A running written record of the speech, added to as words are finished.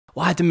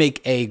Well, I had to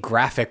make a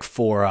graphic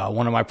for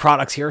one of my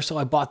products here, so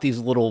I bought these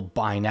little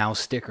buy now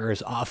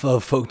stickers off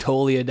of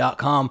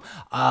Fotolia.com,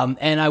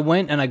 and I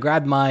went and I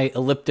grabbed my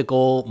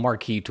elliptical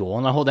marquee tool,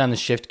 and I hold down the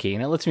shift key,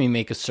 and it lets me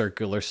make a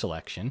circular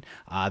selection.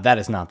 That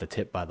is not the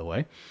tip, by the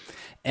way.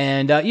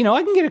 And, you know,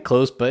 I can get it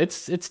close, but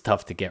it's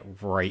tough to get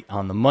right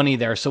on the money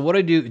there. So what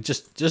I do,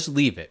 just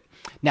leave it.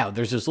 Now,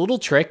 there's this little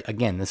trick.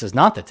 Again, this is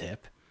not the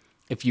tip.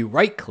 If you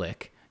right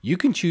click, you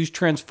can choose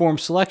transform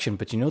selection,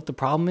 but you know what the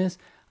problem is?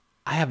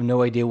 I have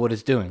no idea what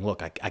it's doing.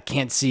 Look, I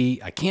can't see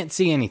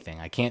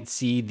anything. I can't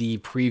see the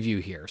preview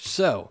here.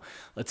 So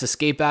let's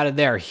escape out of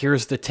there.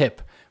 Here's the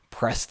tip.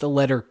 Press the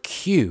letter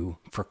Q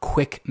for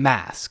quick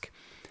mask.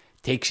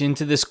 Takes you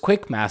into this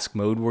quick mask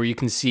mode where you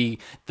can see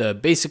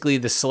basically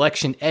the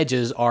selection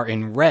edges are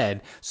in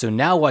red. So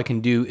now what I can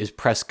do is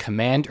press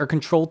Command or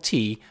Control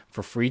T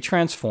for free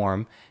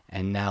transform.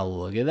 And now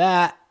look at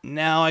that.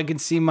 Now I can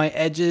see my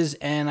edges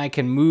and I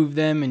can move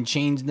them and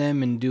change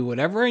them and do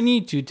whatever I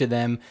need to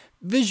them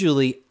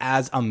visually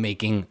as I'm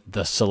making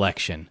the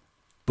selection.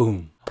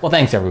 Boom. Well,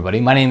 thanks everybody.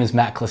 My name is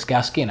Matt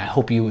Kloskowski and I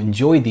hope you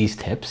enjoyed these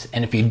tips.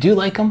 And if you do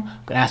like them,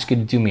 I'm gonna ask you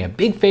to do me a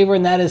big favor,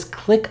 and that is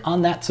click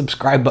on that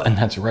subscribe button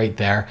that's right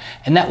there.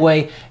 And that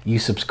way you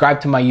subscribe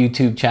to my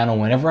YouTube channel.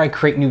 Whenever I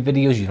create new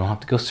videos, you don't have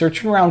to go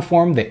searching around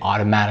for them. They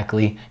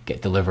automatically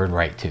get delivered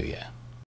right to you.